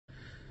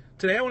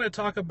Today I want to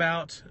talk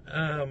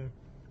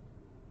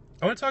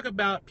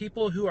about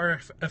people who are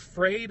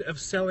afraid of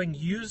selling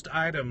used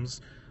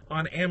items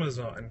on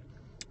Amazon.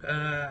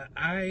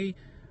 I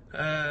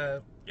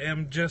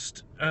am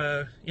just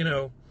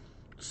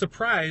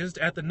surprised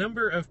at the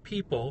number of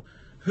people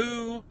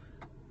who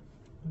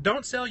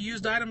don't sell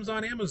used items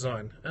on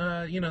Amazon.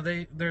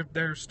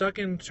 They're stuck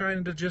in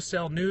trying to just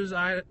sell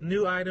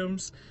new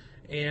items,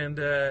 and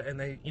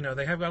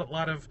they have got a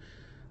lot of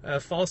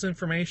false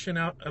information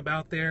out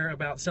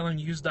about selling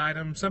used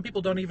items. Some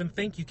people don't even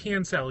think you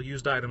can sell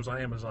used items on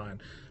Amazon,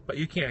 but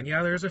you can.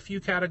 Yeah, there's a few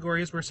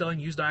categories where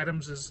selling used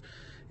items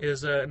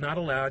is not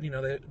allowed.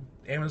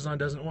 Amazon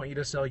doesn't want you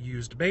to sell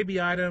used baby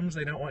items.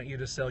 They don't want you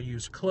to sell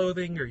used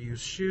clothing or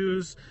used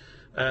shoes.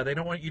 They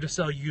don't want you to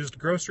sell used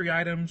grocery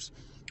items.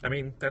 I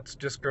mean, that's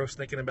just gross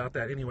thinking about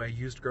that anyway,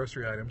 used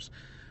grocery items.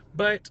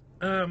 But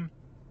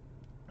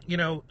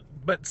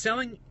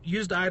selling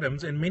used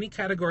items in many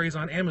categories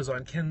on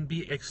Amazon can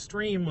be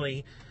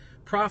extremely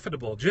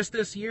profitable. Just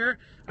this year,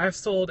 I've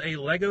sold a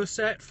Lego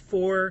set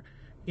for,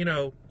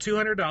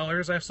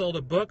 $200. I've sold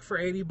a book for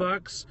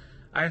 $80.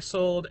 I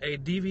sold a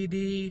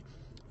DVD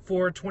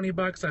for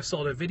 $20. I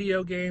sold a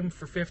video game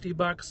for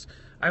 $50.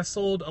 I've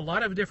sold a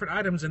lot of different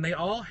items, and they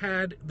all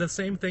had the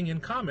same thing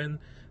in common.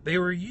 They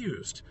were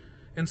used.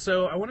 And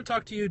so I want to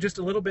talk to you just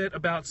a little bit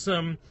about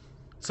some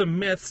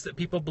myths that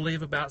people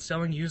believe about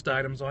selling used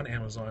items on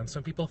Amazon.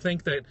 Some people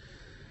think that,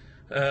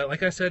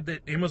 like I said,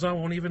 that Amazon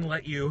won't even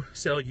let you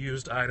sell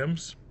used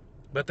items,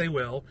 but they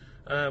will.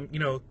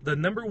 The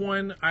number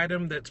one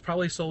item that's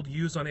probably sold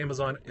used on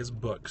Amazon is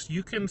books.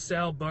 You can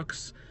sell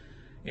books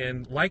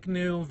in like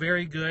new,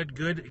 very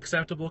good,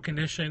 acceptable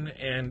condition,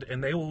 and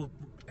they will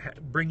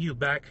bring you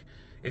back,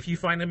 if you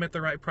find them at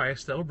the right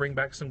price, they'll bring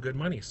back some good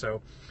money.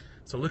 So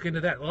look into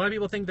that. A lot of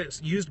people think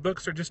that used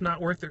books are just not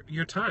worth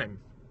your time.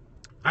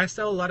 I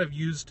sell a lot of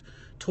used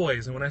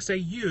toys, and when I say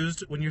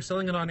used, when you're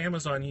selling it on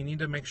Amazon, you need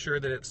to make sure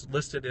that it's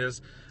listed as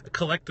a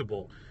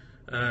collectible.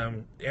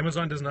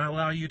 Amazon does not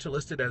allow you to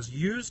list it as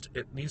used.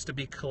 It needs to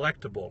be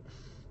collectible.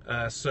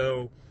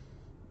 So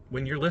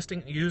when you're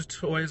listing used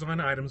toys on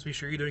items, be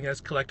sure you're doing it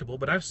as collectible.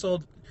 But I've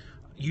sold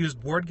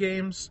used board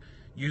games,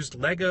 used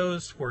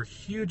Legos for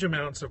huge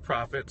amounts of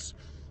profits.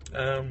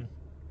 I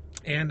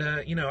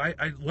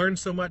learned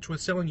so much with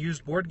selling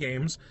used board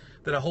games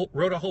that I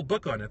wrote a whole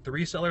book on it, The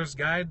Reseller's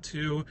Guide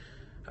to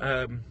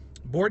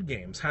Board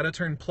Games, How to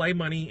Turn Play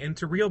Money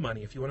into Real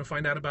Money. If you want to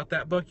find out about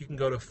that book, you can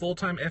go to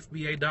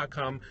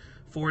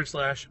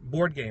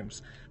fulltimefba.com/board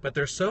games. But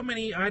there's so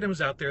many items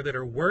out there that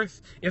are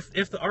worth, if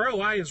the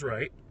ROI is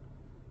right,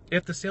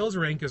 if the sales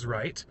rank is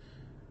right,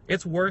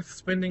 it's worth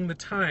spending the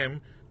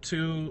time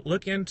to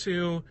look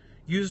into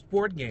used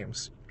board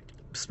games.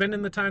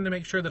 Spending the time to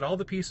make sure that all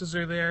the pieces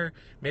are there,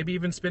 maybe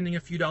even spending a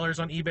few dollars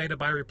on eBay to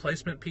buy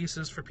replacement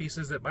pieces for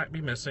pieces that might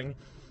be missing.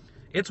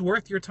 It's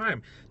worth your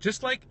time.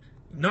 Just like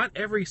not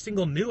every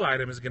single new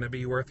item is going to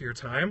be worth your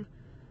time.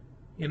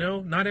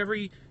 Not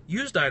every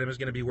used item is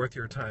going to be worth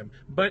your time.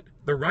 But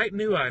the right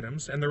new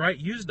items and the right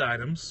used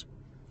items,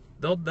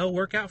 they'll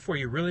work out for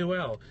you really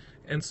well.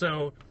 And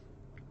so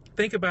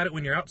think about it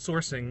when you're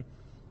outsourcing.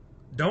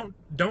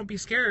 Don't be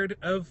scared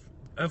of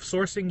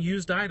sourcing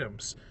used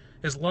items.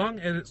 As long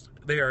as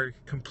they are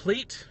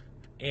complete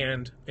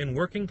and in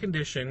working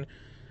condition,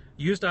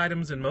 used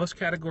items in most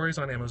categories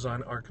on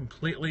Amazon are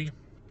completely,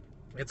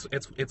 it's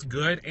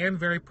good and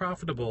very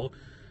profitable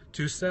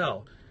to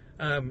sell.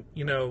 It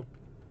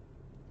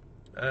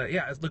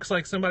looks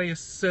like somebody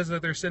says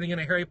that they're sending in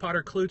a Harry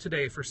Potter clue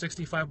today for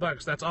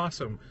 $65. That's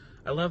awesome.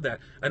 I love that.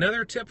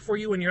 Another tip for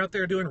you when you're out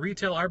there doing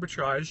retail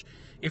arbitrage,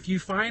 if you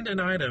find an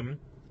item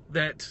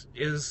that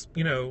is,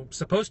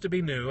 supposed to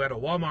be new at a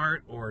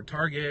Walmart or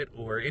Target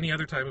or any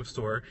other type of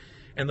store,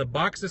 and the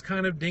box is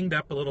kind of dinged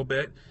up a little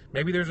bit,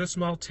 maybe there's a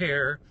small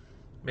tear,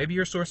 maybe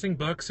you're sourcing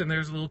books and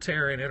there's a little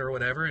tear in it or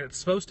whatever, and it's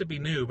supposed to be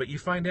new, but you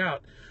find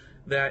out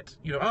that,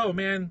 oh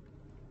man,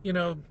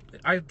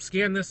 I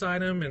scanned this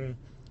item and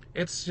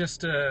it's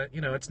just,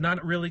 it's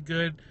not really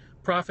good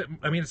profit.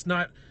 I mean,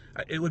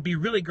 it would be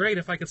really great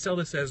if I could sell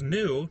this as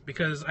new,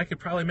 because I could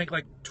probably make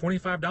like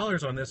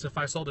 $25 on this if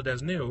I sold it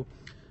as new.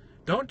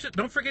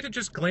 Don't forget to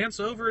just glance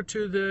over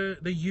to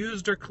the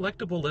used or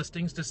collectible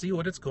listings to see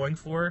what it's going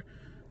for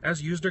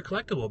as used or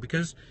collectible,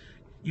 because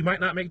you might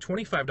not make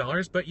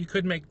 $25, but you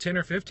could make $10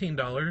 or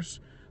 $15.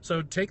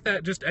 So take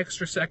that just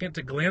extra second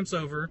to glance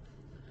over.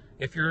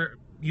 If you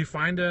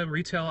find a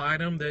retail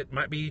item that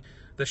might be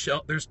there's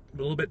a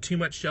little bit too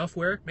much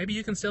shelfware, maybe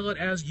you can sell it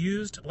as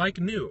used like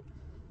new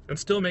and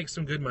still make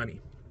some good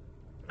money.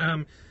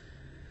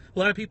 A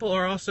lot of people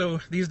are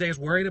also these days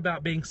worried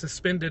about being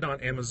suspended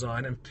on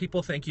Amazon, and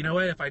people think,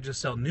 what, if I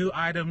just sell new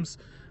items,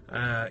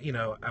 I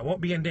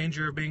won't be in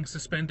danger of being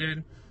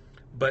suspended.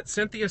 But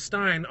Cynthia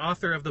Stein,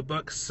 author of the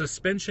book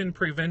Suspension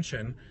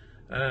Prevention,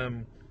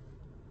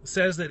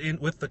 says that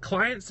with the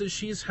clients that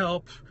she's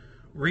helped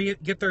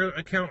get their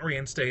account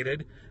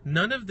reinstated,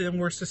 none of them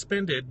were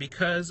suspended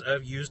because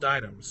of used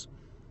items.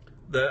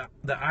 The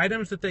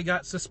items that they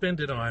got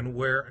suspended on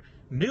were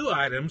new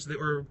items that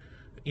were,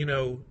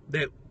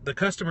 that the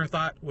customer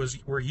thought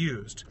were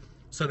used.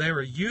 So they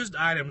were used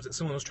items that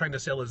someone was trying to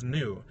sell as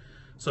new.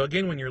 So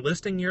again, when you're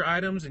listing your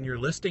items and you're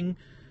listing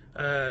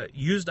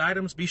used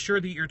items, be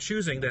sure that you're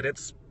choosing that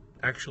it's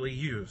actually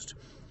used.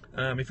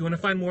 If you want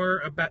to find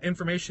more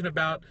information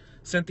about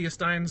Cynthia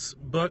Stein's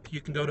book, you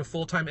can go to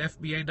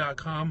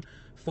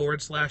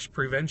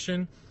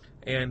fulltimefba.com/prevention,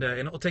 and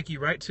it'll take you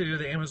right to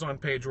the Amazon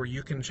page where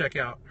you can check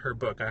out her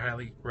book. I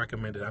highly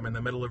recommend it. I'm in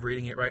the middle of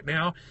reading it right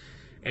now,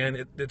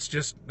 and it's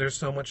just, there's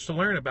so much to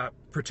learn about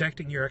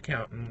protecting your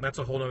account, and that's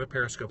a whole other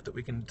Periscope that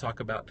we can talk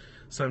about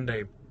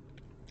someday.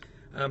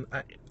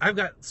 I've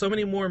got so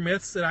many more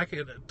myths that I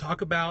could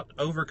talk about,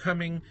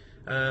 overcoming,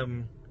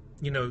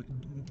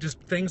 just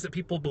things that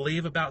people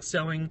believe about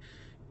selling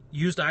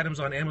used items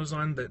on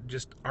Amazon that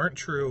just aren't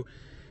true.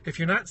 If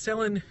you're not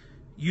selling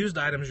used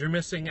items, you're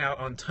missing out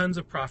on tons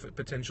of profit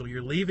potential.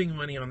 You're leaving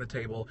money on the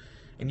table,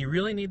 and you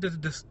really need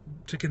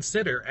to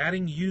consider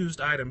adding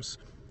used items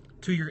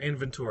to your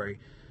inventory.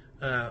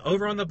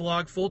 Over on the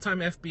blog,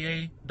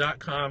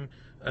 fulltimefba.com,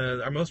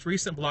 our most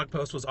recent blog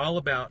post was all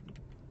about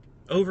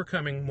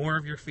overcoming more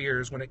of your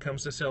fears when it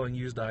comes to selling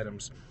used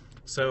items.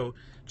 So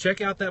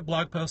check out that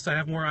blog post. I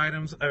have more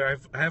items, or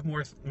I have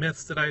more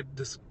myths that I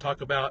just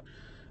talk about.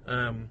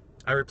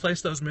 I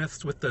replace those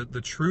myths with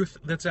the truth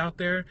that's out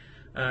there,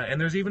 and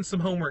there's even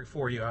some homework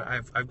for you.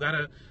 I've got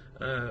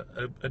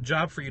a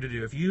job for you to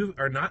do. If you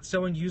are not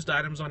selling used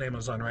items on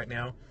Amazon right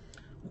now,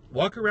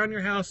 walk around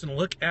your house and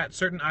look at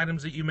certain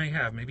items that you may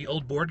have. Maybe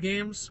old board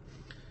games,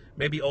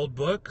 maybe old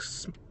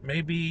books,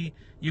 maybe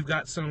you've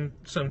got some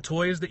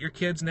toys that your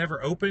kids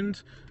never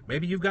opened.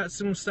 Maybe you've got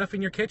some stuff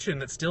in your kitchen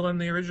that's still in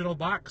the original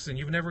box and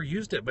you've never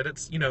used it, but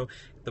it's,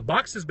 the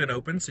box has been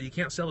opened, so you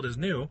can't sell it as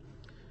new.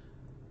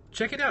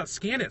 Check it out,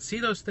 scan it, see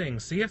those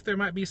things, see if there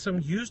might be some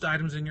used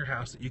items in your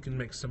house that you can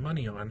make some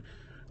money on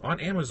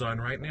Amazon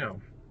right now.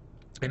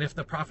 And if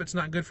the profit's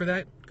not good for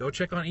that, go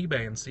check on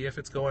eBay and see if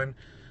it's going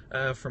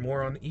for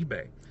more on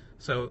eBay.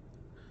 So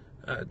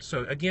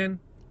again,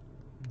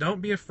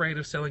 don't be afraid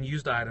of selling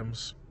used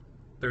items.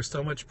 There's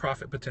so much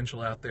profit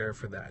potential out there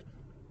for that.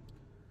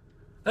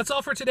 That's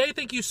all for today.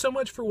 Thank you so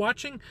much for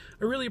watching.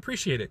 I really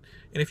appreciate it.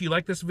 And if you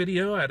like this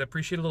video, I'd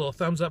appreciate a little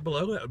thumbs up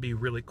below. That would be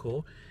really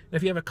cool. And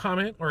if you have a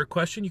comment or a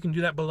question, you can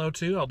do that below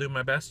too. I'll do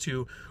my best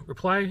to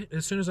reply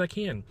as soon as I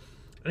can.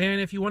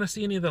 And if you want to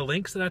see any of the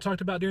links that I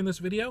talked about during this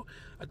video,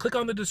 click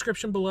on the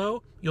description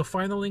below. You'll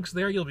find the links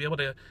there. You'll be able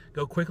to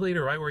go quickly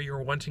to right where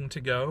you're wanting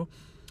to go.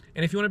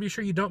 And if you want to be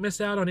sure you don't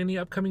miss out on any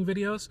upcoming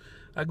videos,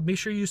 be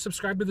sure you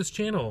subscribe to this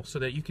channel so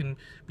that you can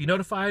be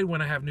notified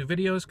when I have new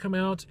videos come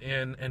out,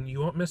 and you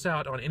won't miss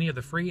out on any of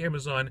the free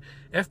Amazon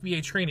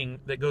FBA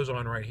training that goes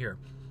on right here.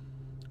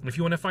 And if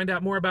you want to find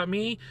out more about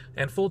me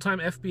and Full-Time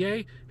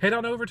FBA, head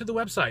on over to the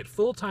website,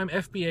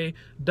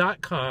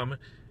 fulltimefba.com.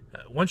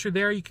 Once you're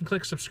there, you can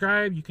click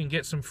subscribe. You can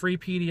get some free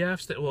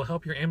PDFs that will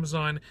help your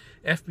Amazon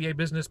FBA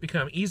business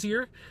become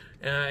easier.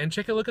 And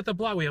take a look at the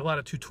blog. We have a lot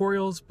of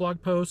tutorials,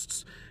 blog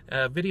posts,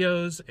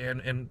 videos,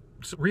 and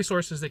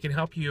resources that can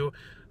help you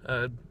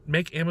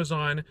make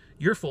Amazon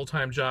your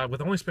full-time job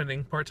with only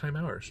spending part-time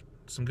hours.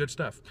 Some good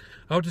stuff.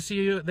 I hope to see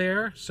you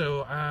there,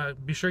 so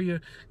be sure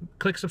you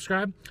click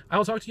subscribe. I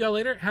will talk to y'all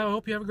later. I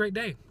hope you have a great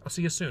day. I'll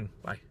see you soon.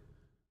 Bye.